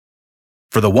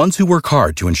For the ones who work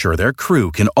hard to ensure their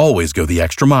crew can always go the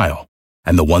extra mile,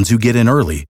 and the ones who get in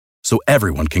early so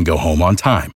everyone can go home on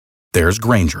time, there's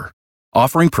Grainger,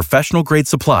 offering professional-grade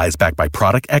supplies backed by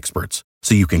product experts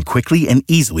so you can quickly and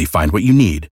easily find what you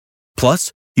need.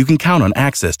 Plus, you can count on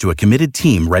access to a committed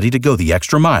team ready to go the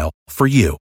extra mile for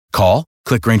you. Call,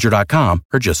 click Grainger.com,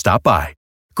 or just stop by.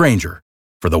 Grainger,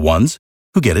 for the ones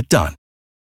who get it done.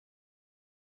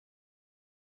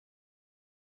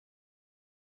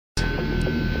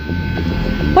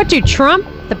 What do Trump,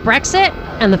 the Brexit,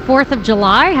 and the 4th of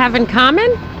July have in common?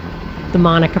 The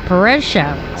Monica Perez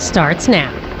Show starts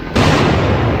now.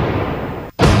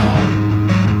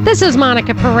 This is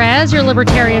Monica Perez, your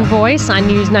libertarian voice on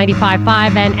News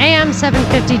 95.5 and AM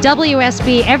 750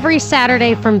 WSB every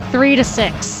Saturday from 3 to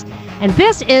 6. And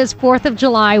this is 4th of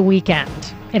July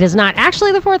weekend. It is not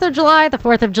actually the 4th of July. The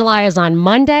 4th of July is on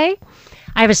Monday.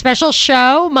 I have a special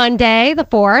show Monday, the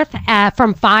 4th,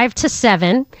 from 5 to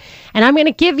 7. And I'm going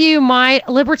to give you my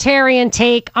libertarian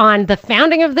take on the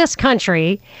founding of this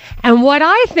country and what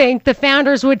I think the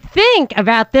founders would think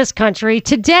about this country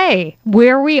today,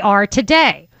 where we are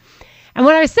today. And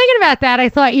when I was thinking about that, I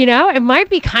thought, it might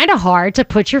be kind of hard to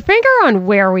put your finger on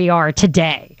where we are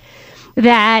today.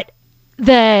 That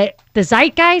the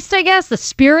zeitgeist, I guess, the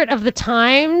spirit of the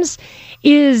times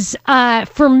is,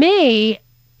 for me,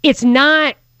 it's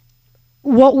not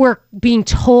what we're being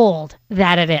told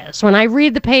that it is. When I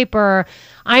read the paper,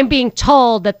 I'm being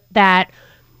told that,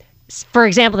 for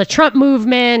example, the Trump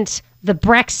movement, the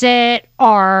Brexit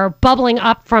are bubbling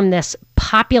up from this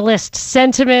populist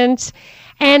sentiment.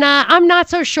 And I'm not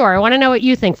so sure. I want to know what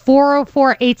you think.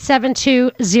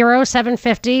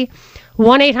 404-872-0750,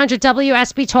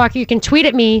 1-800-WSB Talk. You can tweet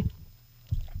at me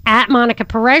at Monica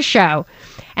Perez Show.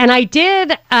 And I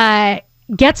did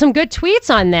get some good tweets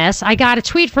on this. I got a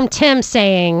tweet from Tim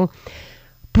saying,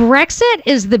 Brexit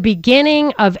is the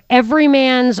beginning of every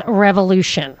man's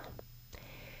revolution.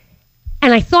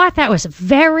 And I thought that was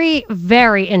very,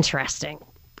 very interesting.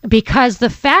 Because the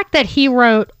fact that he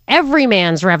wrote every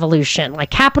man's revolution, like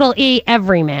capital E,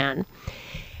 every man,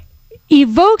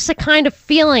 evokes a kind of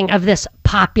feeling of this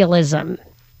populism.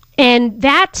 And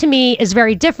that, to me, is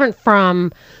very different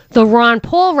from the Ron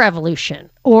Paul revolution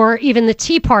or even the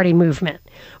Tea Party movement,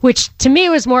 which to me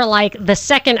was more like the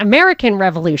Second American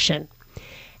Revolution.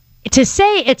 To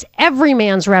say it's every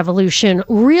man's revolution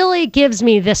really gives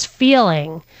me this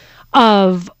feeling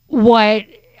of what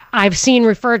I've seen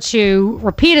referred to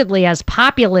repeatedly as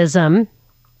populism.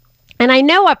 And I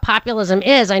know what populism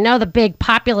is. I know the big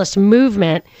populist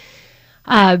movement.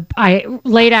 I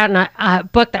laid out in a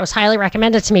book that was highly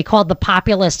recommended to me called The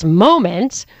Populist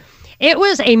Moment. It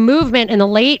was a movement in the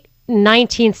late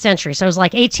 19th century. So it was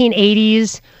like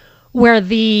 1880s, where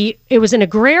it was an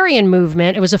agrarian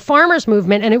movement. It was a farmers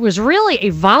movement, and it was really a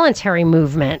voluntary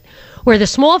movement where the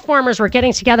small farmers were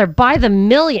getting together by the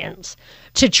millions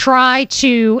to try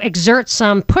to exert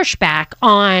some pushback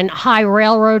on high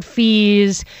railroad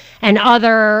fees and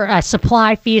other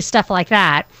supply fees, stuff like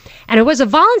that. And it was a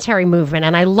voluntary movement,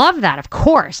 and I love that, of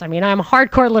course. I mean, I'm a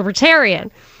hardcore libertarian,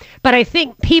 but I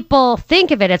think people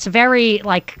think of it, it's a very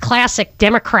like classic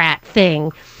Democrat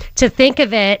thing to think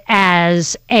of it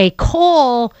as a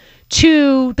call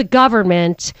to the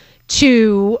government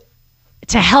to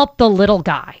help the little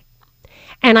guy.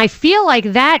 And I feel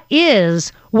like that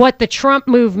is what the Trump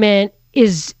movement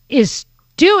is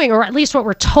doing, or at least what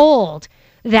we're told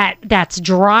that's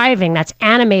driving, that's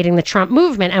animating the Trump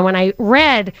movement. And when I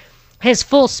read his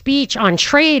full speech on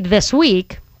trade this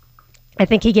week, I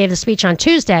think he gave the speech on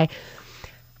Tuesday,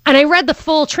 and I read the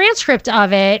full transcript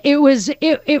of it,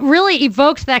 it really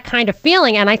evoked that kind of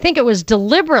feeling. And I think it was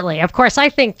deliberately. Of course, I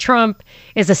think Trump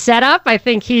is a setup. I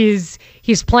think he's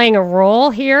playing a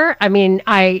role here. I mean,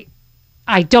 I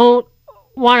don't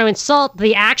want to insult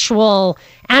the actual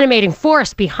animating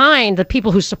force behind the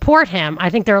people who support him.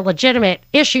 I think there are legitimate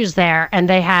issues there, and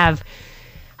they have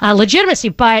legitimacy.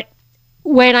 But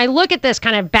when I look at this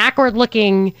kind of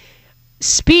backward-looking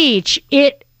speech,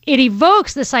 it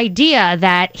evokes this idea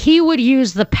that he would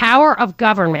use the power of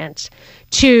government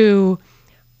to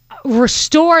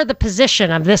restore the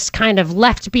position of this kind of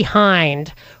left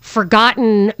behind,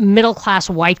 forgotten middle-class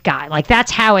white guy. Like,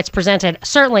 that's how it's presented.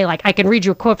 Certainly, like, I can read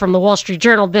you a quote from the Wall Street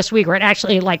Journal this week where it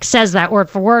actually like says that word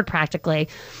for word practically,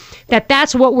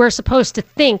 that's what we're supposed to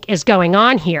think is going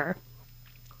on here.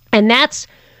 And that's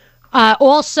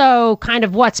also kind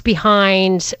of what's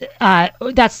behind,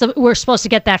 we're supposed to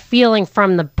get that feeling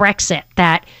from the Brexit,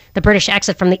 that the British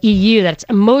exit from the EU, that it's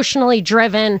emotionally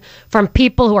driven from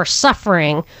people who are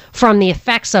suffering from the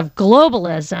effects of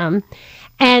globalism.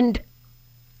 And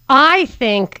I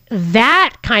think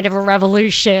that kind of a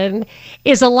revolution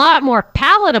is a lot more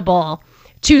palatable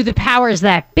to the powers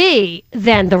that be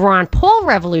than the Ron Paul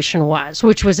revolution was,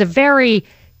 which was a very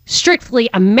strictly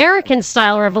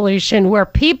American-style revolution where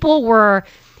people were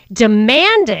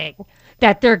demanding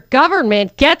that their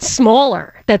government get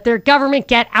smaller, that their government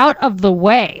get out of the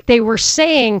way. They were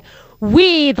saying,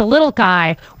 we, the little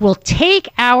guy, will take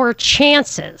our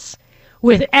chances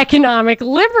with economic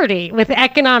liberty, with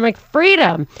economic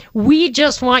freedom. We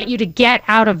just want you to get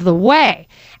out of the way.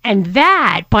 And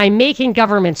that, by making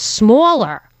government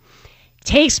smaller,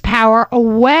 takes power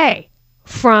away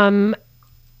from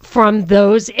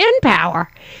those in power.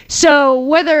 So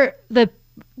whether the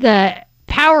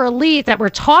power elite that we're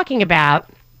talking about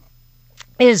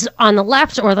is on the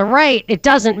left or the right, it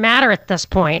doesn't matter at this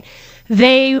point.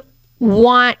 They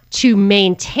want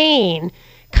to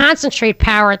concentrate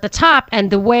power at the top, and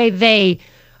the way they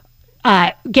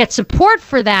get support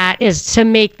for that is to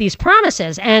make these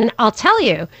promises. And I'll tell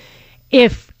you,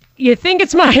 if you think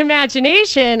it's my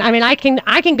imagination, I mean, I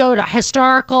can go to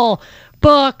historical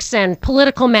books and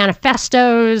political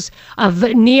manifestos of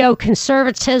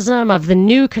neoconservatism, of the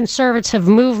new conservative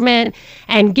movement,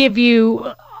 and give you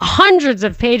hundreds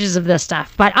of pages of this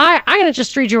stuff. But I'm going to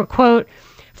just read you a quote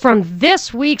from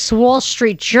this week's Wall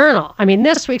Street Journal. I mean,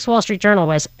 this week's Wall Street Journal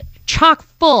was chock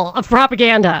full of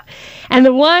propaganda. And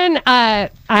the one, I'm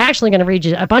actually going to read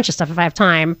you a bunch of stuff if I have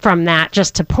time from that,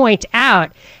 just to point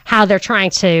out how they're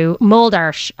trying to mold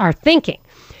our thinking.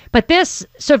 But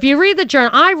so if you read the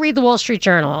journal, I read the Wall Street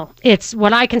Journal. It's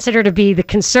what I consider to be the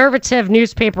conservative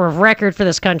newspaper of record for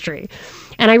this country.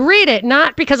 And I read it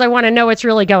not because I want to know what's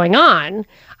really going on.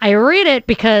 I read it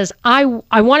because I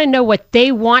want to know what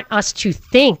they want us to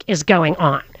think is going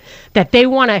on, that they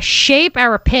want to shape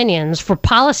our opinions for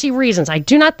policy reasons. I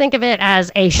do not think of it as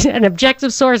an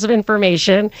objective source of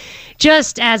information,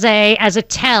 just as a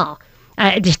tell.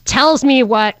 It tells me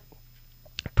what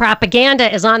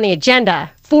propaganda is on the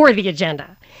agenda for the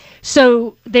agenda.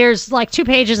 So there's like 2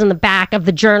 pages in the back of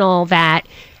the journal that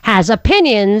has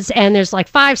opinions, and there's like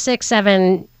 5, 6,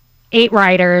 7, 8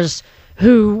 writers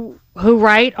who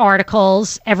write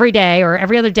articles every day or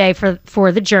every other day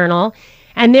for the journal,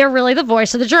 and they're really the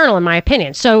voice of the journal, in my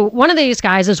opinion. So one of these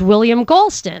guys is William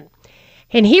Golston,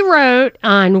 and he wrote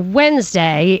on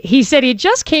Wednesday, he said he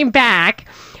just came back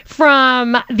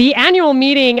from the annual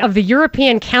meeting of the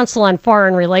European Council on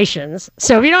Foreign Relations.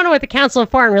 So if you don't know what the Council on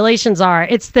Foreign Relations are,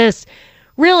 it's this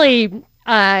really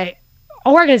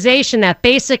organization that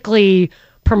basically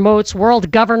promotes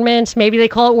world government. Maybe they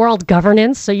call it world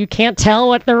governance, so you can't tell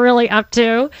what they're really up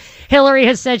to. Hillary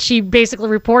has said she basically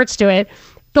reports to it.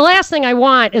 The last thing I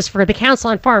want is for the Council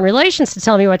on Foreign Relations to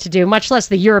tell me what to do, much less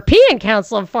the European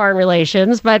Council on Foreign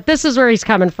Relations, but this is where he's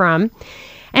coming from.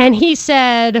 And he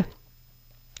said,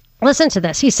 listen to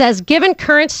this. He says, given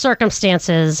current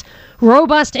circumstances,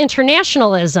 robust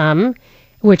internationalism,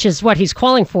 which is what he's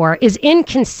calling for, is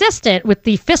inconsistent with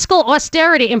the fiscal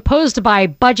austerity imposed by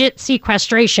budget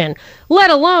sequestration, let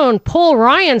alone Paul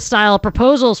Ryan-style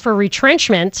proposals for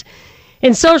retrenchment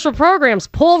in social programs.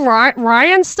 Paul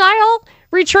Ryan-style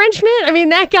retrenchment? I mean,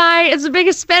 that guy is the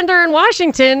biggest spender in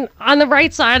Washington on the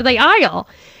right side of the aisle.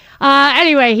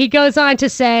 Anyway, he goes on to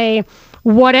say,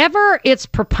 whatever its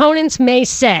proponents may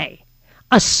say,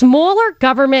 a smaller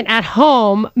government at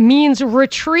home means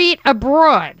retreat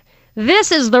abroad.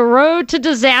 This is the road to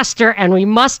disaster, and we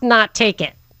must not take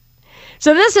it.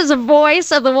 So this is a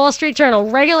voice of the Wall Street Journal,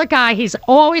 regular guy. He's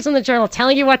always in the journal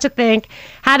telling you what to think,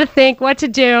 how to think, what to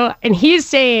do. And he's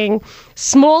saying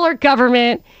smaller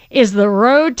government is the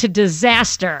road to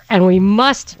disaster, and we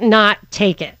must not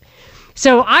take it.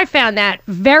 So I found that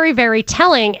very, very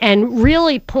telling and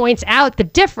really points out the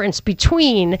difference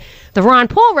between the Ron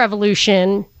Paul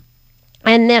revolution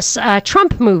and this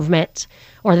Trump movement,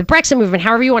 or the Brexit movement,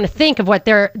 however you want to think of what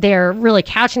they're really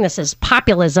couching this as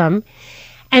populism.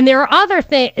 And there are other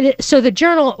things. So the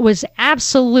journal was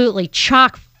absolutely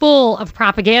chock full of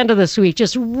propaganda this week,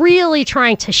 just really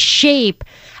trying to shape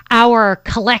our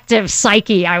collective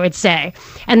psyche, I would say.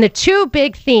 And the 2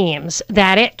 big themes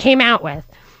that it came out with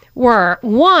were,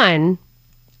 one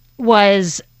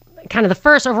was kind of the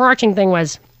first overarching thing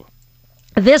was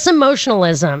this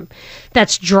emotionalism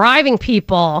that's driving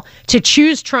people to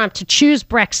choose Trump, to choose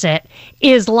Brexit,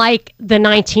 is like the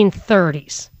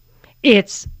 1930s.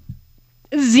 It's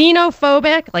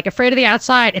xenophobic, like afraid of the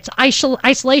outside. It's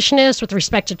isolationist with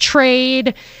respect to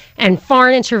trade and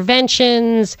foreign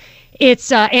interventions.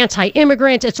 It's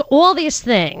anti-immigrant. It's all these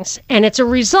things. And it's a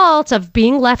result of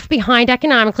being left behind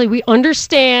economically. We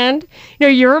understand,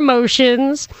 your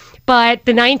emotions. But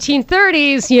the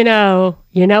 1930s, you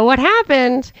know what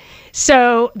happened.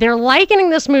 So they're likening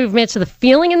this movement to the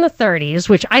feeling in the 30s,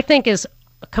 which I think is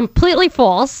completely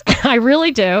false. I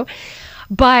really do.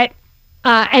 But,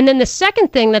 and then the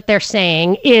second thing that they're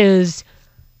saying is,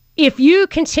 if you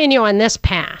continue on this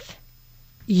path,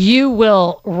 you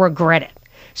will regret it.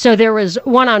 So there was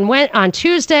one on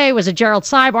Tuesday, was a Gerald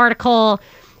Seib article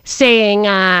saying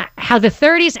how the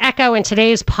 30s echo in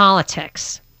today's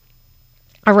politics.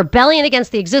 A rebellion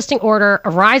against the existing order,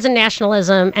 a rise in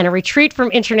nationalism, and a retreat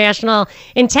from international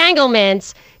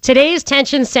entanglements. Today's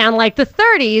tensions sound like the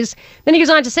 30s. Then he goes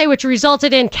on to say, which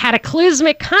resulted in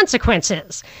cataclysmic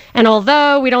consequences. And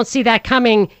although we don't see that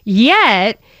coming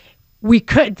yet,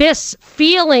 this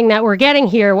feeling that we're getting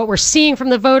here, what we're seeing from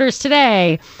the voters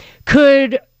today,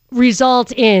 could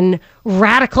result in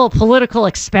radical political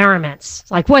experiments.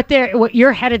 Like what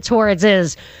you're headed towards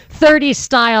is 30s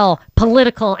style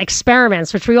political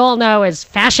experiments, which we all know is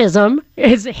fascism,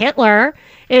 is Hitler,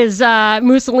 is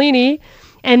Mussolini.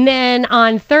 And then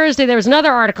on Thursday, there was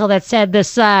another article that said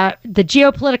this, the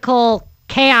geopolitical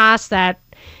chaos that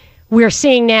we're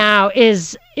seeing now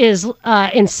is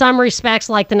in some respects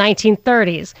like the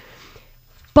 1930s.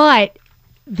 But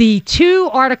the two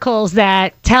articles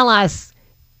that tell us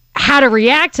how to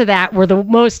react to that were the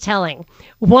most telling.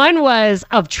 One was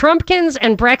of Trumpkins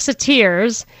and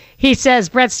Brexiteers. He says,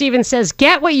 Bret Stephens says,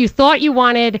 get what you thought you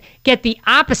wanted, get the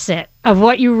opposite of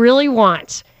what you really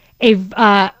want.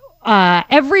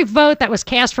 Every vote that was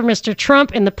cast for Mr.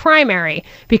 Trump in the primary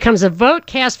becomes a vote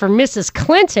cast for Mrs.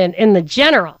 Clinton in the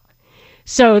general.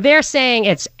 So they're saying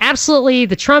it's absolutely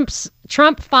the Trump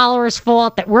followers'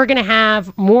 fault that we're going to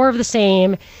have more of the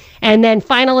same. And then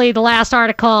finally, the last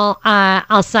article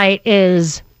I'll cite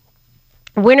is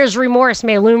winner's remorse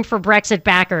may loom for Brexit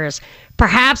backers.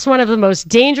 Perhaps one of the most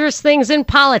dangerous things in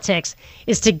politics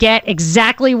is to get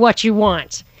exactly what you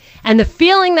want. And the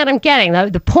feeling that I'm getting,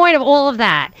 the point of all of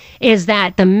that, is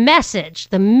that the message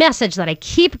that I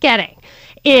keep getting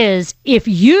is if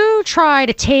you try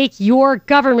to take your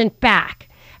government back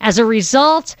as a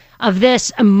result of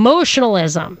this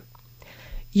emotionalism,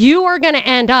 you are going to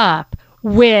end up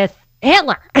with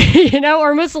Hitler,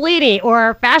 or Mussolini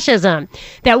or fascism.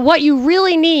 That what you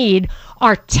really need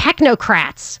are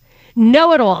technocrats,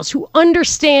 know-it-alls who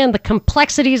understand the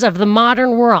complexities of the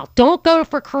modern world. Don't go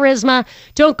for charisma.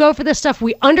 Don't go for this stuff.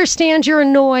 We understand you're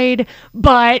annoyed,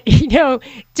 but,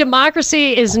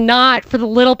 democracy is not for the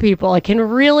little people. It can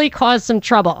really cause some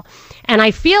trouble. And I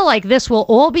feel like this will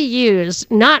all be used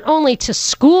not only to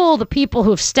school the people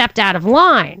who've stepped out of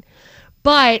line,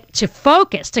 but to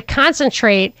focus, to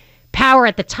concentrate power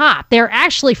at the top. They're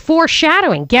actually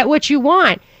foreshadowing. Get what you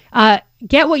want.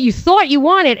 Get what you thought you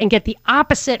wanted and get the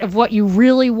opposite of what you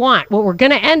really want. What we're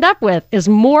going to end up with is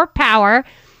more power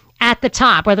at the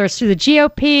top, whether it's through the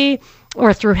GOP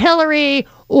or through Hillary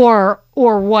or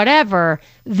whatever.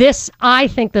 I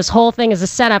think this whole thing is a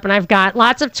setup, and I've got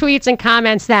lots of tweets and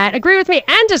comments that agree with me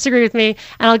and disagree with me,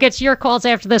 and I'll get to your calls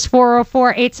after this.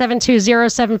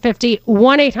 404-872-0750,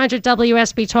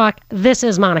 1-800-WSB Talk. This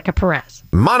is Monica Perez.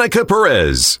 Monica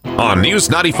Perez on News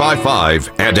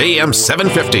 95.5 and AM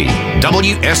 750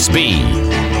 WSB.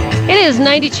 It is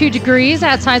 92 degrees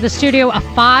outside the studio, a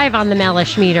 5 on the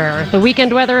Mellish meter. The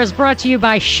weekend weather is brought to you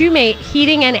by Shoemate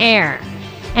Heating and Air.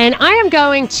 And I am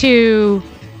going to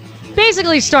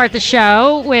basically start the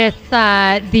show with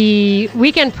the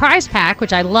weekend prize pack,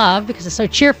 which I love because it's so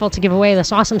cheerful to give away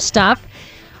this awesome stuff.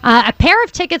 A pair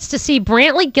of tickets to see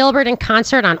Brantley Gilbert in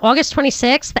concert on August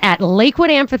 26th at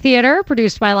Lakewood Amphitheater,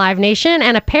 produced by Live Nation,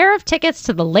 and a pair of tickets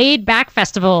to the Laid Back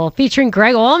Festival featuring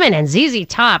Greg Allman and ZZ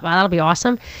Top. Wow, that'll be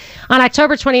awesome. On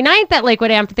October 29th at Lakewood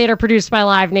Amphitheater, produced by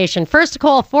Live Nation. First to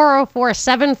call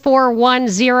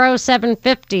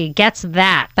 404-741-0750 gets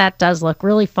that. That does look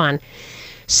really fun.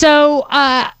 So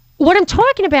what I'm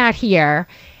talking about here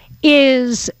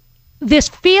is this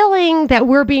feeling that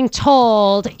we're being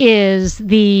told is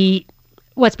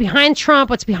what's behind Trump,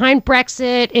 what's behind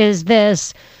Brexit, is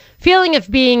this feeling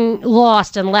of being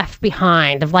lost and left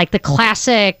behind, of like the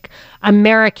classic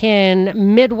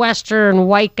American Midwestern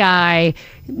white guy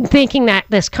thinking that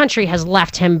this country has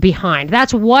left him behind.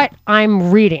 That's what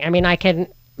I'm reading. I mean, I'm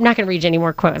not going to read you any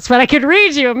more quotes, but I could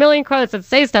read you a million quotes that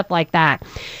say stuff like that.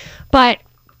 But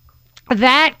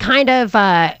that kind of,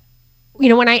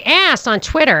 when I asked on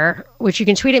Twitter, which you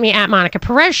can tweet at me at Monica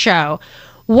Perez Show,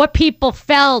 what people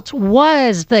felt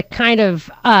was the kind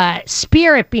of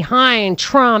spirit behind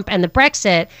Trump and the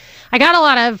Brexit, I got a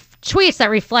lot of tweets that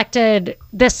reflected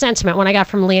this sentiment. When I got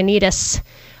from Leonidas,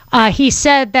 he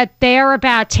said that they're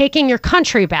about taking your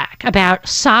country back, about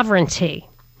sovereignty.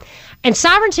 And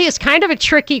sovereignty is kind of a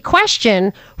tricky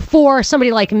question for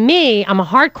somebody like me. I'm a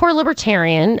hardcore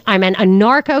libertarian. I'm an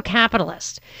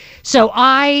anarcho-capitalist. So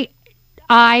I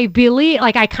believe,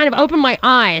 like, I kind of open my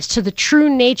eyes to the true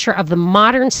nature of the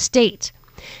modern state.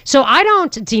 So I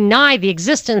don't deny the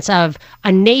existence of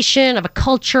a nation, of a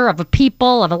culture, of a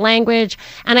people, of a language,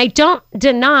 and I don't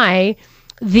deny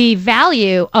the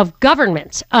value of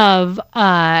government, of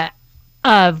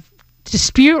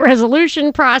dispute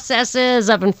resolution processes,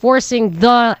 of enforcing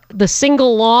the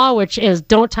single law, which is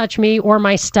don't touch me or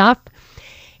my stuff.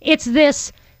 It's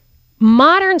this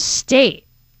modern state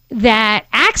that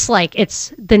acts like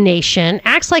it's the nation,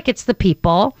 acts like it's the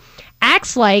people,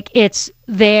 acts like it's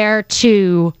there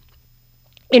to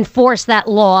enforce that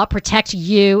law, protect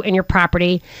you and your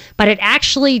property, but it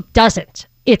actually doesn't.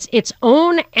 It's its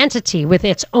own entity with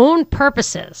its own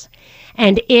purposes,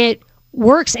 and it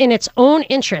works in its own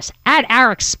interests at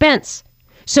our expense.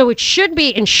 So it should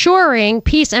be ensuring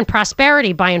peace and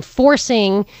prosperity by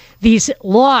enforcing these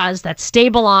laws that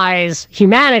stabilize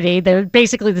humanity. They're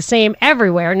basically the same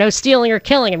everywhere. No stealing or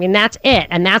killing. I mean, that's it.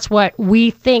 And that's what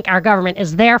we think our government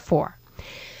is there for.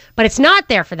 But it's not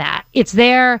there for that. It's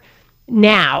there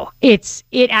now. It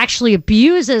actually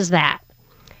abuses that.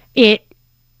 It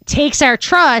takes our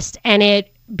trust and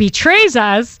it betrays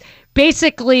us,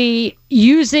 basically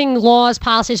using laws,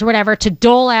 policies, or whatever to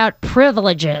dole out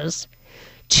privileges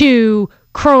to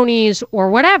cronies or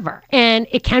whatever. And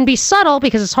it can be subtle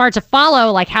because it's hard to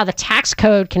follow, like how the tax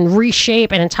code can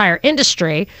reshape an entire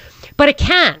industry, but it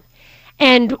can.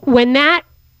 And when that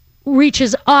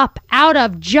reaches up out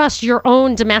of just your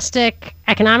own domestic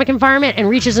economic environment and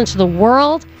reaches into the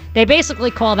world, they basically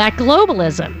call that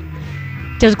globalism.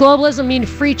 Does globalism mean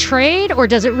free trade, or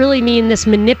does it really mean this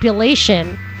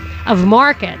manipulation of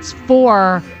markets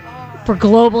for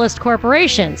globalist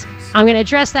corporations? I'm going to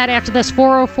address that after this.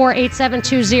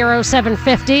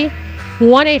 404-872-0750,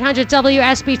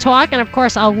 1-800-WSB-TALK, and of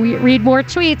course I'll read more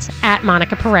tweets at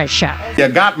Monica Perez Show. You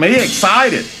got me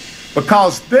excited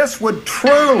because this would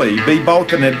truly be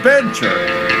both an adventure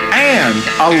and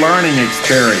a learning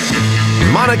experience.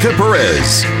 Monica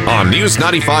Perez on News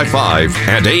 95.5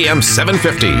 and AM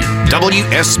 750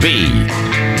 WSB.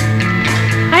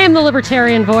 I am the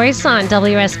Libertarian Voice on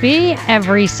WSB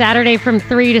every Saturday from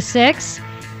 3 to 6.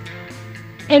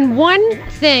 And one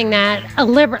thing that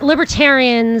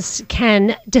libertarians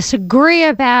can disagree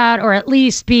about, or at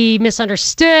least be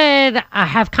misunderstood,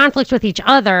 have conflicts with each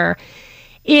other,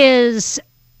 is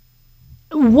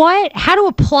how to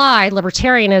apply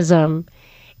libertarianism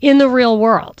in the real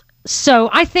world. So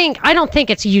I don't think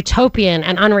it's utopian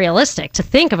and unrealistic to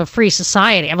think of a free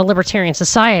society, of a libertarian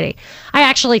society. I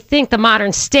actually think the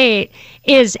modern state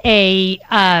is a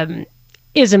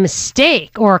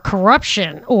mistake or a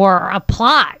corruption or a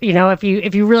plot. You know, if you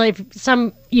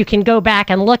can go back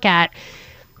and look at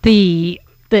the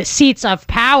seats of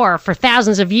power for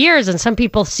thousands of years, and some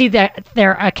people see that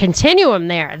there a continuum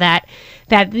there, that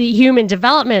the human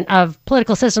development of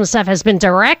political system stuff has been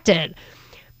directed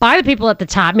by the people at the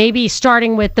top, maybe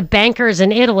starting with the bankers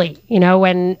in Italy, you know,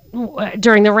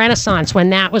 during the Renaissance, when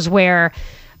that was where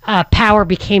power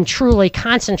became truly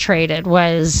concentrated,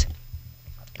 was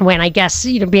when, I guess,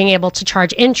 you know, being able to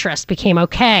charge interest became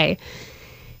okay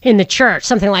in the church,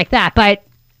 something like that. But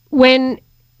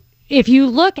if you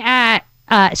look at,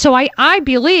 so I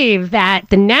believe that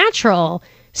the natural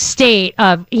state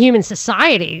of human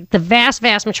society, the vast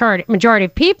majority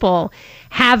of people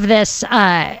have this,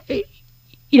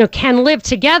 can live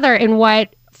together in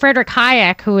what Friedrich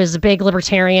Hayek, who is a big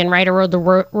libertarian writer, wrote The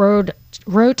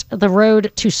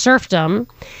Road to Serfdom,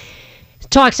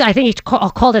 talks, I think he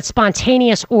called it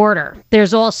spontaneous order.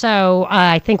 There's also,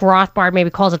 I think Rothbard maybe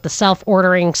calls it the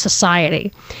self-ordering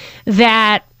society,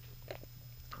 that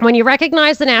when you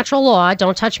recognize the natural law,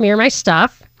 don't touch me or my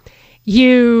stuff,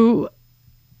 people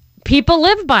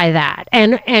live by that.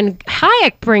 And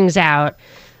Hayek brings out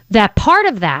that part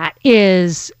of that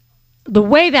is, the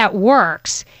way that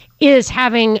works is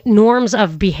having norms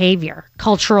of behavior,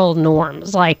 cultural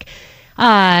norms, like,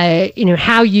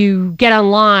 how you get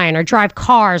online or drive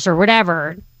cars or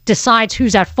whatever decides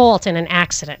who's at fault in an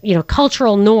accident. You know,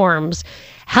 cultural norms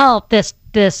help this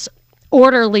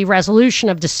orderly resolution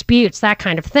of disputes, that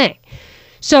kind of thing.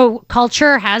 So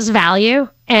culture has value,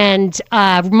 and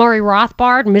Murray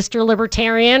Rothbard, Mr.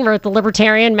 Libertarian, wrote the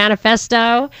Libertarian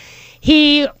Manifesto.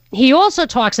 He also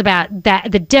talks about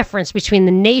the difference between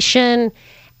the nation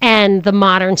and the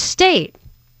modern state.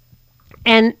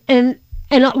 And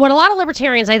what a lot of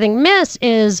libertarians, I think, miss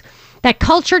is that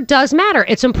culture does matter.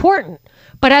 It's important.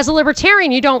 But as a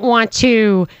libertarian, you don't want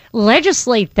to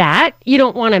legislate that. You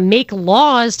don't want to make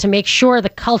laws to make sure the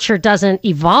culture doesn't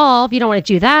evolve. You don't want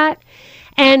to do that.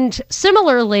 And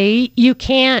similarly, you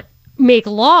can't make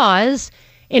laws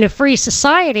in a free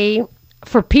society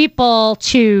for people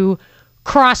to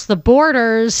cross the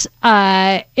borders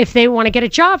if they want to get a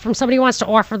job from somebody who wants to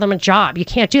offer them a job. You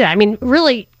can't do that. I mean,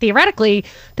 really, theoretically,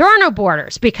 there are no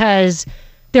borders because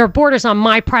there are borders on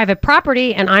my private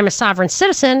property and I'm a sovereign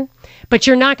citizen, but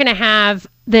you're not going to have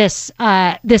this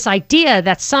idea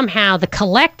that somehow the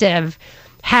collective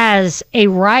has a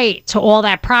right to all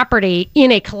that property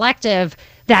in a collective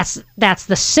that's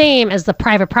the same as the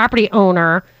private property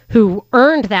owner who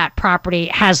earned that property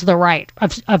has the right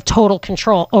of total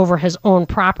control over his own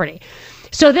property.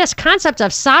 So this concept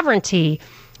of sovereignty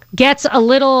gets a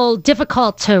little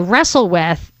difficult to wrestle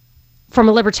with from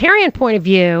a libertarian point of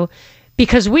view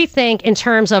because we think in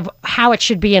terms of how it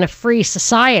should be in a free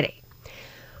society.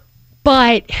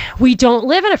 But we don't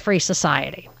live in a free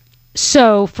society.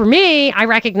 So for me, I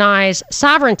recognize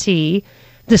sovereignty,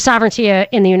 the sovereignty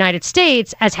in the United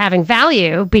States, as having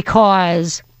value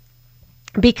because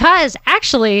we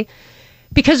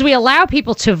allow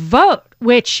people to vote,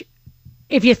 which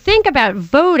if you think about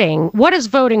voting, what is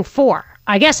voting for?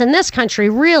 I guess in this country,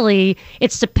 really,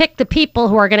 it's to pick the people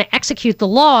who are going to execute the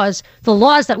laws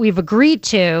that we've agreed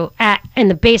to in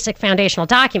the basic foundational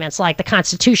documents like the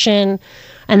Constitution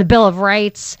and the Bill of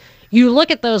Rights. You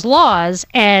look at those laws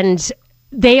and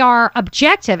they are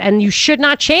objective and you should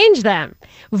not change them.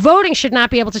 Voting should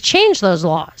not be able to change those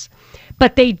laws.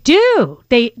 But they do.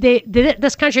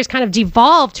 This country has kind of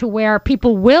devolved to where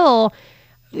people will,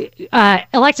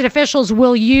 elected officials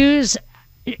will use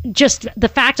just the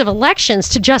fact of elections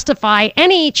to justify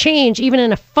any change, even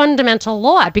in a fundamental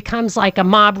law. It becomes like a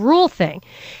mob rule thing.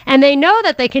 And they know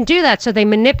that they can do that, so they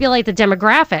manipulate the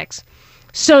demographics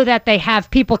so that they have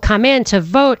people come in to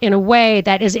vote in a way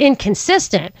that is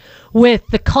inconsistent with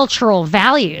the cultural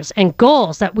values and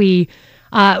goals that we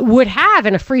would have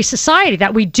in a free society,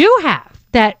 that we do have.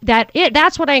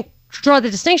 That's what I draw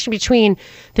the distinction between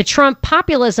the Trump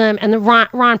populism and the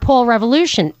Ron Paul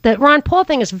revolution. The Ron Paul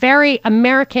thing is very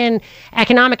American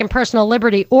economic and personal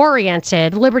liberty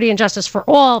oriented, liberty and justice for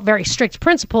all, very strict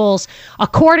principles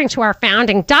according to our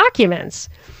founding documents.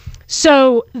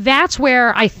 So that's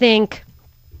where I think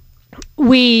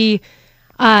we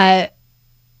run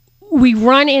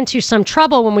into some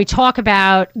trouble when we talk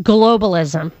about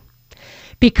globalism.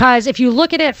 Because if you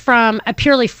look at it from a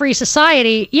purely free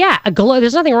society,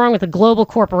 there's nothing wrong with a global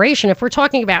corporation. If we're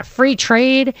talking about free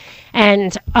trade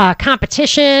and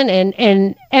competition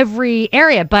in every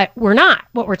area, but we're not.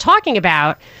 What we're talking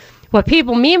about, what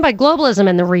people mean by globalism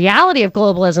and the reality of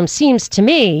globalism seems to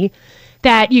me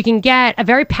that you can get a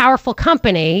very powerful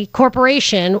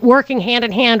corporation working hand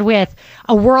in hand with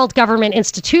a world government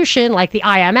institution like the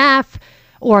IMF,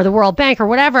 or the World Bank or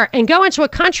whatever, and go into a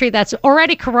country that's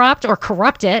already corrupt or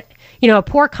corrupted, a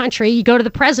poor country. You go to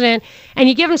the president and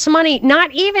you give him some money,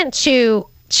 not even to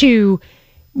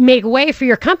make way for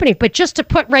your company, but just to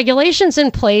put regulations in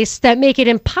place that make it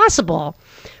impossible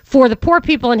for the poor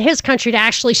people in his country to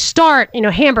actually start,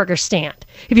 a hamburger stand.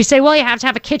 If you say, well, you have to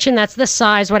have a kitchen that's this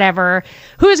size, whatever,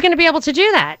 who's going to be able to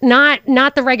do that?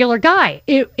 Not the regular guy.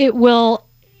 It will,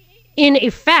 in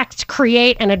effect,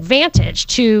 create an advantage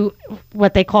to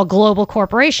what they call global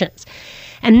corporations.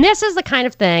 And this is the kind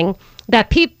of thing that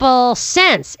people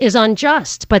sense is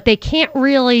unjust, but they can't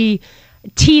really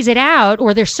tease it out,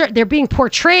 or they're being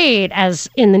portrayed as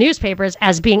in the newspapers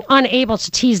as being unable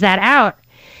to tease that out.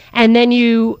 And then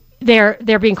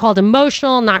they're being called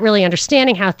emotional, not really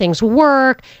understanding how things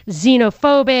work,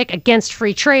 xenophobic, against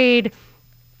free trade.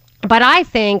 But I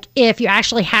think if you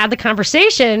actually had the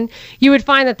conversation, you would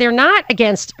find that they're not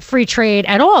against free trade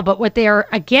at all. But what they're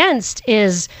against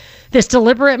is this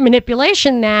deliberate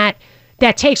manipulation that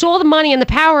takes all the money and the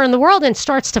power in the world and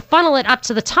starts to funnel it up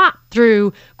to the top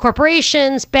through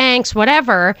corporations, banks,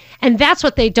 whatever. And that's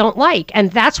what they don't like.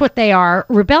 And that's what they are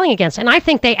rebelling against. And I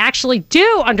think they actually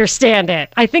do understand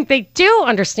it.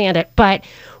 But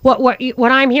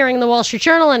what I'm hearing in the Wall Street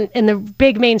Journal and in the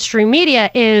big mainstream media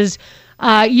is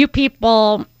you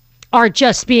people are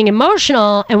just being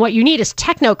emotional, and what you need is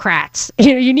technocrats.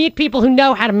 You need people who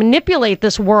know how to manipulate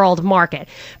this world market.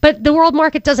 But the world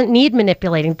market doesn't need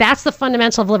manipulating. That's the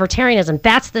fundamental of libertarianism.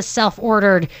 That's the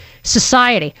self-ordered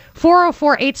society.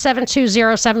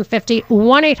 404-872-0750,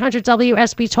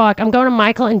 1-800-WSB-TALK. I'm going to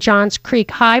Michael in Johns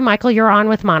Creek. Hi, Michael. You're on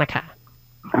with Monica.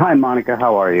 Hi, Monica.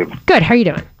 How are you? Good. How are you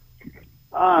doing?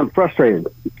 I'm frustrated.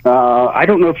 I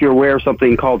don't know if you're aware of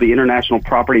something called the International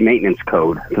Property Maintenance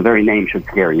Code. The very name should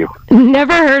scare you.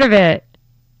 Never heard of it.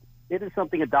 It is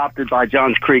something adopted by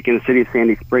Johns Creek in the city of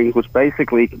Sandy Springs, which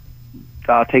basically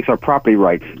takes our property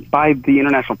rights. By the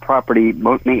International Property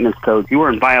Maintenance Codes, you are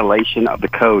in violation of the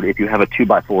code if you have a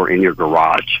 2x4 in your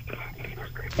garage.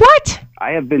 What?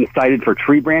 I have been cited for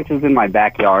tree branches in my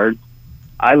backyard.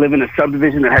 I live in a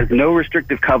subdivision that has no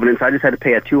restrictive covenants. I just had to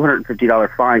pay a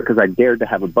 $250 fine because I dared to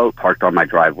have a boat parked on my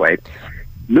driveway.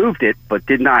 Moved it, but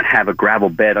did not have a gravel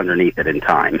bed underneath it in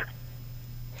time.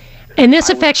 And this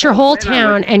affects your whole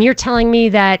town, and you're telling me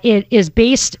that it's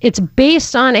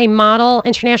based on a model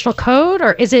international code,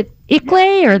 or is it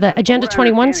ICLE or the Agenda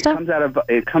 21 stuff?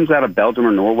 It comes out of Belgium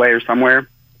or Norway or somewhere.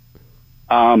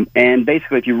 And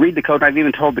basically, if you read the code, I've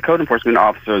even told the code enforcement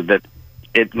officer that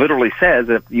it literally says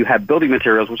that if you have building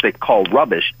materials, which they call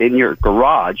rubbish, in your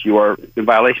garage, you are in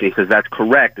violation. He says that's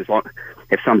correct as long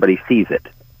if somebody sees it.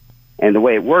 And the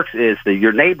way it works is that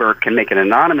your neighbor can make an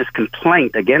anonymous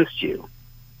complaint against you,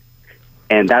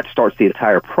 and that starts the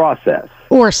entire process.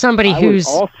 Or somebody who's,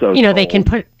 they can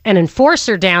put an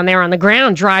enforcer down there on the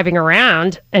ground driving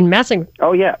around and messing.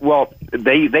 Oh, yeah. Well,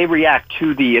 they react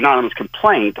to the anonymous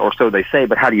complaint, or so they say,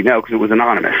 but how do you know? Because it was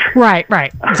anonymous. Right,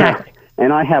 exactly.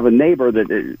 And I have a neighbor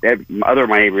that other of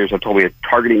my neighbors have told me is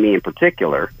targeting me in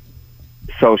particular.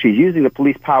 So she's using the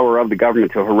police power of the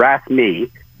government to harass me.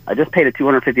 I just paid a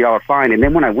 $250 fine, and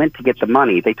then when I went to get the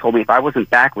money, they told me if I wasn't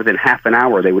back within half an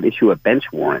hour, they would issue a bench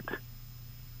warrant.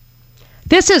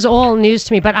 This is all news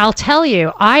to me, but I'll tell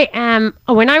you,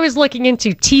 when I was looking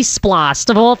into T-Splost,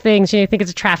 of all things, you think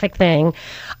it's a traffic thing,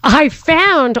 I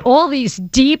found all these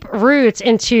deep roots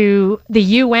into the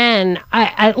UN.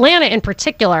 Atlanta in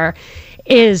particular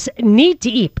is knee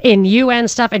deep in UN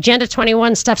stuff, Agenda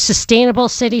 21 stuff, sustainable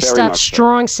city stuff,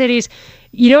 strong cities.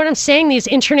 You know what I'm saying? These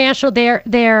international,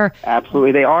 they're...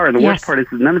 Absolutely, they are. And the worst part is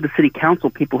none of the city council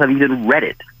people have even read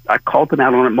it. I called them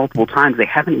out on it multiple times. They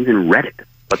haven't even read it,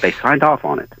 but they signed off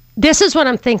on it. This is what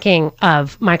I'm thinking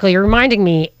of, Michael. You're reminding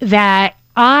me that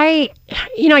I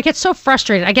get so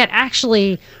frustrated. I get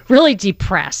actually really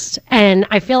depressed, and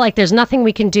I feel like there's nothing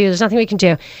we can do.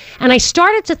 And I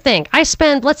started to think,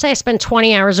 let's say I spend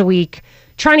 20 hours a week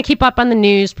trying to keep up on the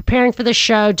news, preparing for the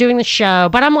show, doing the show,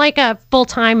 but I'm like a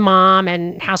full-time mom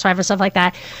and housewife and stuff like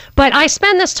that. But I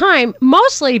spend this time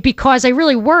mostly because I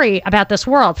really worry about this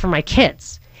world for my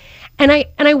kids. And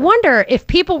I wonder if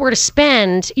people were to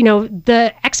spend,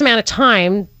 the X amount of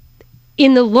time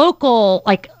in the local,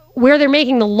 where they're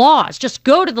making the laws, just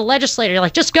go to the legislature,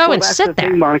 just go and sit there. That's the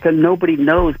thing, Monica. Nobody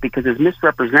knows because it's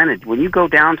misrepresented. When you go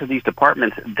down to these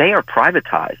departments, they are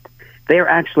privatized. They are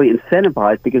actually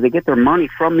incentivized because they get their money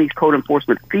from these code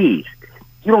enforcement fees.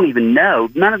 You don't even know.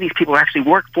 None of these people actually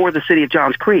work for the city of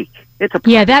Johns Creek. It's a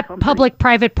that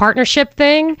public-private partnership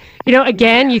thing.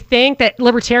 Again, you think that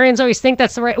libertarians always think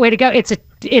that's the right way to go. It's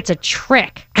a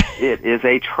trick. It is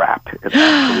a trap. It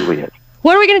absolutely is.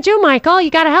 What are we going to do, Michael? You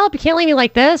got to help. You can't leave me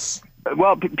like this.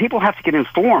 Well, people have to get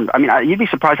informed. I mean, you'd be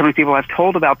surprised how many people I've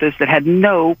told about this that had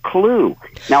no clue.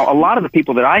 Now, a lot of the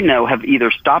people that I know have either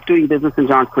stopped doing business in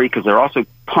Johns Creek because they're also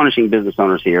punishing business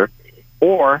owners here,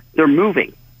 or they're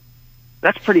moving.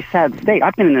 That's a pretty sad state.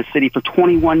 I've been in this city for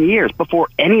 21 years before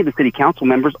any of the city council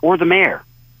members or the mayor.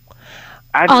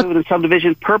 I've lived in a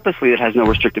subdivision purposely that has no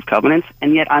restrictive covenants,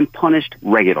 and yet I'm punished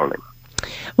regularly.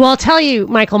 Well, I'll tell you,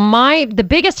 Michael, the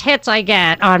biggest hits I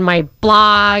get on my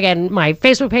blog and my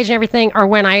Facebook page and everything are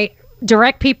when I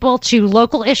direct people to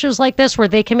local issues like this where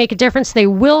they can make a difference. They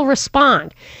will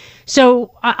respond.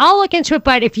 So I'll look into it,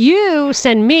 but if you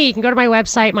send me, you can go to my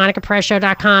website,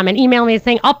 monicaperezshow.com, and email me the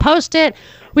thing. I'll post it.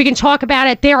 We can talk about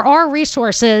it. There are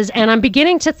resources, and I'm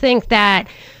beginning to think that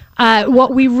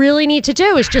what we really need to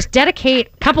do is just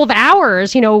dedicate a couple of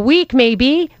hours, a week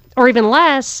maybe, or even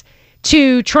less,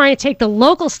 to trying to take the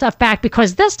local stuff back,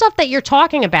 because this stuff that you're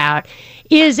talking about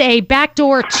is a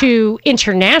backdoor to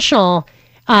internationalism.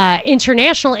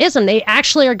 They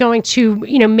actually are going to,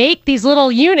 make these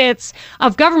little units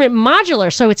of government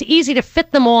modular, so it's easy to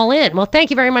fit them all in. Well, thank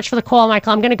you very much for the call,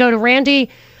 Michael. I'm going to go to Randy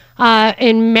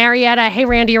in Marietta. Hey,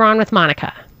 Randy, you're on with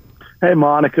Monica. Hey,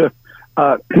 Monica.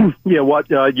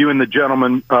 You and the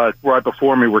gentleman right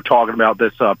before me were talking about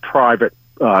this private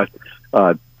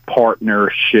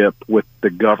partnership with the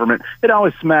government. It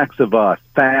always smacks of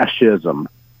fascism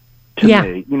to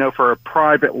me. For a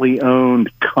privately owned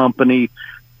company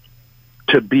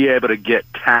to be able to get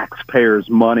taxpayers'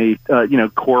 money,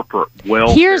 corporate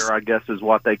welfare, I guess is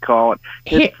what they call it.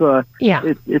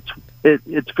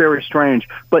 It's very strange.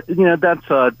 But that's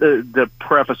the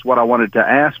preface what I wanted to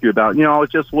ask you about. I was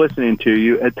just listening to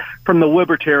you from the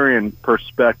libertarian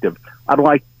perspective. I'd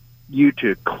like you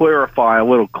to clarify a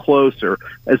little closer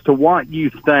as to what you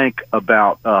think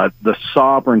about the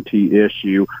sovereignty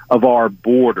issue of our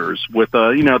borders with,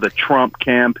 the Trump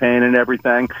campaign and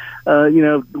everything.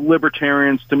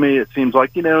 Libertarians, to me, it seems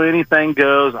like, anything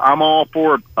goes. I'm all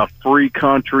for a free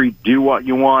country. Do what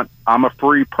you want. I'm a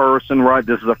free person, right?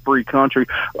 This is a free country.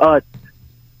 But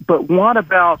what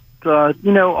about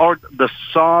the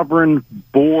sovereign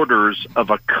borders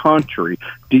of a country?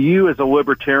 Do you as a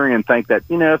libertarian think that,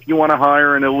 if you want to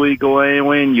hire an illegal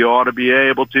alien, you ought to be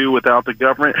able to without the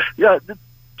government? Yeah,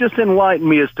 just enlighten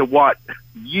me as to what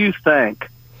you think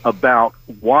about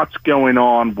what's going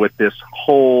on with this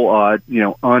whole,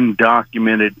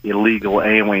 undocumented illegal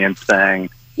alien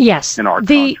thing in our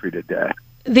country today.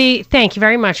 Thank you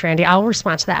very much, Randy. I'll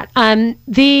respond to that.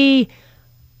 The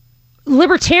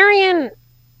libertarian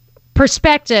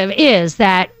perspective is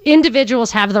that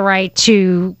individuals have the right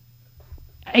to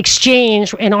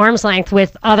exchange an arm's length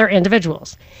with other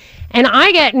individuals. And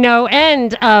I get no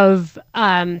end of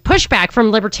pushback from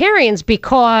libertarians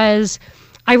because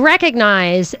I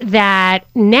recognize that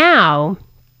now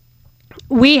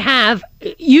we have,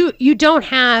 you don't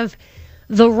have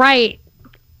the right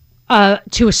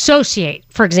to associate,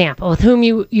 for example, with whom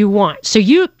you want. So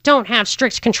you don't have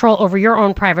strict control over your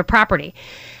own private property.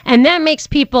 And that makes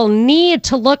people need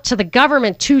to look to the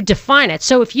government to define it.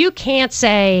 So if you can't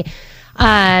say,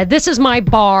 this is my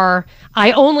bar,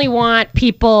 I only want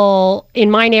people in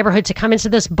my neighborhood to come into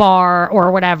this bar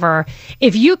or whatever,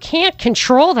 if you can't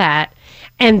control that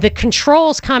and the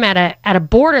controls come at a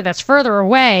border that's further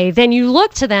away, then you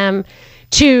look to them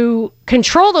to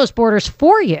control those borders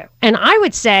for you. And I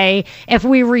would say if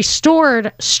we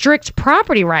restored strict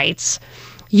property rights,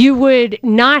 you would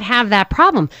not have that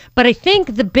problem. But I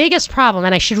think the biggest problem,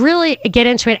 and I should really get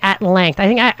into it at length, I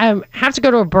think I have to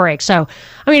go to a break. So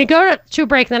I'm going to go to a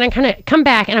break, and then I'm going to come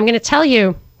back, and I'm going to tell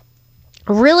you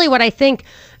really what I think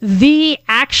the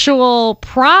actual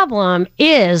problem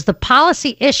is, the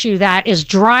policy issue that is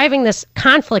driving this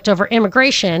conflict over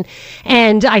immigration.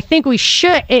 And I think we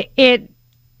should,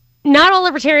 not all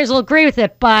libertarians will agree with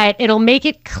it, but it'll make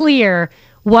it clear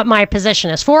what my position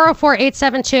is.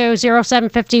 404-872-0750,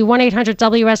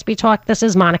 1-800-WSB-TALK. This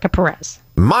is Monica Perez.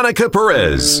 Monica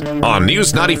Perez on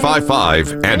News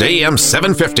 95.5 and AM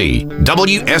 750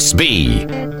 WSB.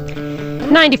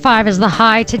 95 is the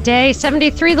high today,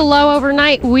 73 the low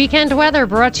overnight. Weekend weather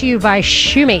brought to you by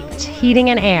Shoemate Heating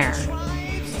and Air.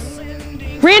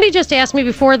 Randy just asked me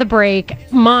before the break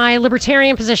my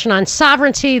libertarian position on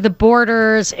sovereignty, the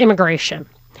borders, immigration.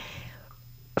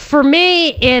 For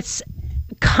me, it's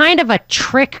kind of a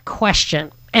trick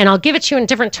question, and I'll give it to you in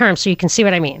different terms so you can see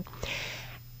what I mean.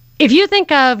 If you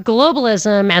think of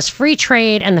globalism as free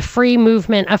trade and the free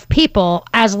movement of people,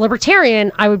 as a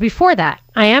libertarian, I would be for that.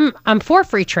 I'm for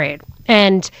free trade,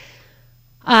 and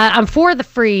I'm for the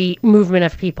free movement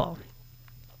of people.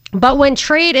 But when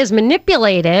trade is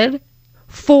manipulated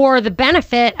for the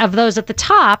benefit of those at the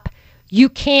top, you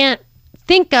can't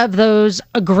think of those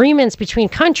agreements between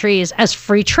countries as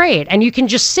free trade. And you can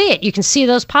just see it. You can see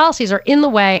those policies are in the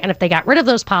way. And if they got rid of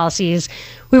those policies,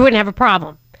 we wouldn't have a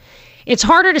problem. It's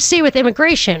harder to see with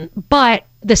immigration, but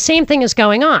the same thing is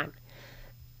going on.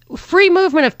 Free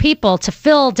movement of people to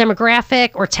fill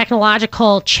demographic or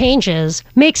technological changes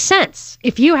makes sense.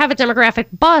 If you have a demographic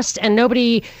bust and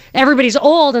everybody's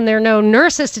old and there are no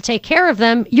nurses to take care of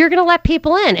them, you're going to let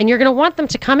people in and you're going to want them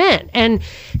to come in, and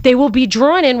they will be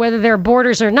drawn in whether there are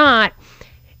borders or not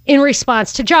in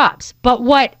response to jobs. But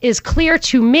what is clear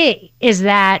to me is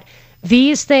that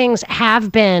these things have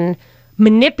been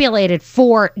manipulated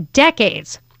for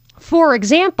decades. For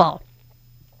example,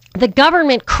 the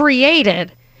government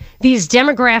created these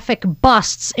demographic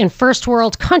busts in first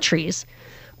world countries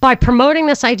by promoting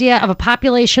this idea of a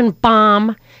population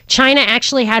bomb. China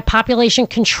actually had population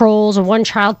controls, a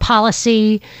one-child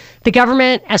policy. The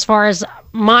government, as far as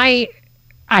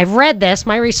I've read this,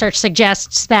 my research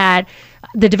suggests that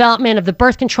the development of the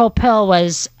birth control pill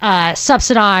was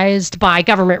subsidized by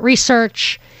government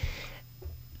research.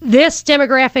 This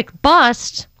demographic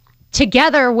bust,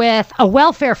 together with a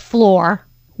welfare floor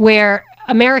where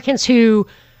Americans who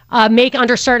make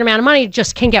under a certain amount of money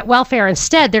just can get welfare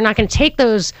instead. They're not going to take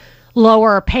those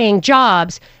lower paying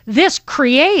jobs. This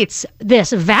creates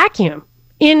this vacuum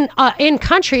in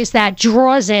countries that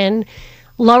draws in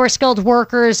lower skilled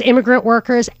workers, immigrant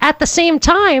workers. At the same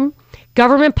time,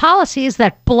 government policies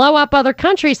that blow up other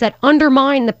countries, that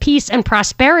undermine the peace and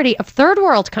prosperity of third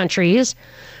world countries,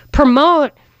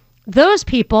 promote those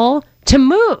people to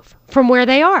move from where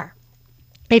they are.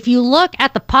 If you look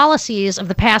at the policies of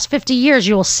the past 50 years,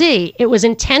 you will see it was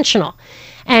intentional.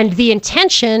 And the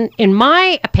intention, in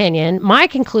my opinion, my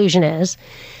conclusion is,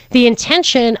 the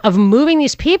intention of moving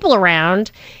these people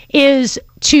around is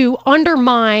to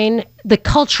undermine the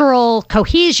cultural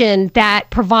cohesion that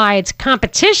provides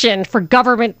competition for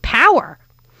government power.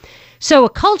 So a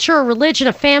culture, a religion,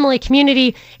 a family,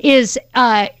 community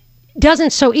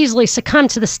doesn't so easily succumb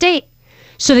to the state.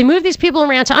 So they move these people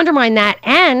around to undermine that.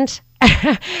 And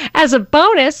as a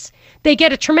bonus, they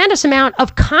get a tremendous amount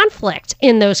of conflict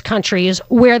in those countries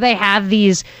where they have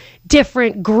these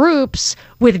different groups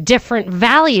with different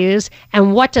values.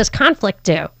 And what does conflict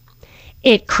do?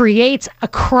 It creates a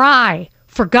cry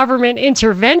for government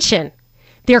intervention.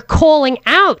 They're calling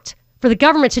out for the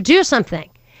government to do something.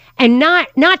 And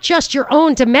not just your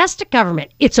own domestic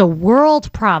government. It's a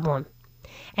world problem.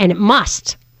 And it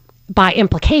must, by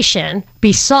implication,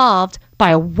 be solved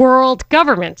by a world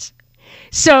government.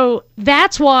 So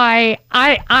that's why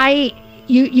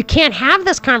you can't have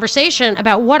this conversation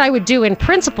about what I would do in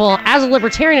principle as a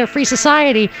libertarian in a free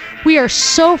society. We are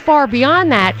so far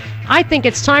beyond that. I think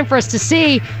it's time for us to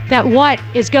see that what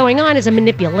is going on is a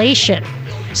manipulation.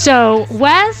 So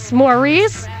Wes,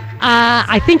 Maurice,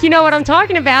 I think you know what I'm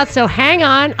talking about, so hang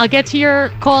on. I'll get to your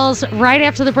calls right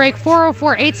after the break.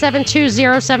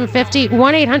 404-872-0750,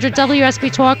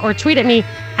 1-800-WSB-TALK, or tweet at me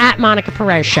at Monica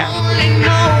Perez Show.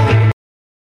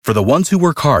 For the ones who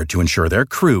work hard to ensure their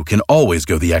crew can always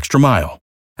go the extra mile,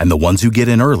 and the ones who get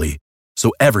in early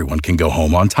so everyone can go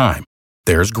home on time,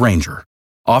 there's Grainger,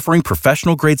 offering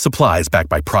professional-grade supplies backed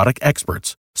by product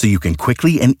experts so you can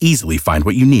quickly and easily find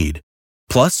what you need.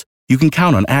 Plus, you can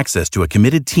count on access to a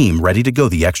committed team ready to go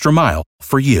the extra mile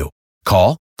for you.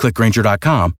 Call, click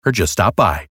Grainger.com, or just stop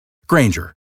by.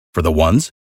 Grainger, for the ones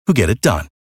who get it done.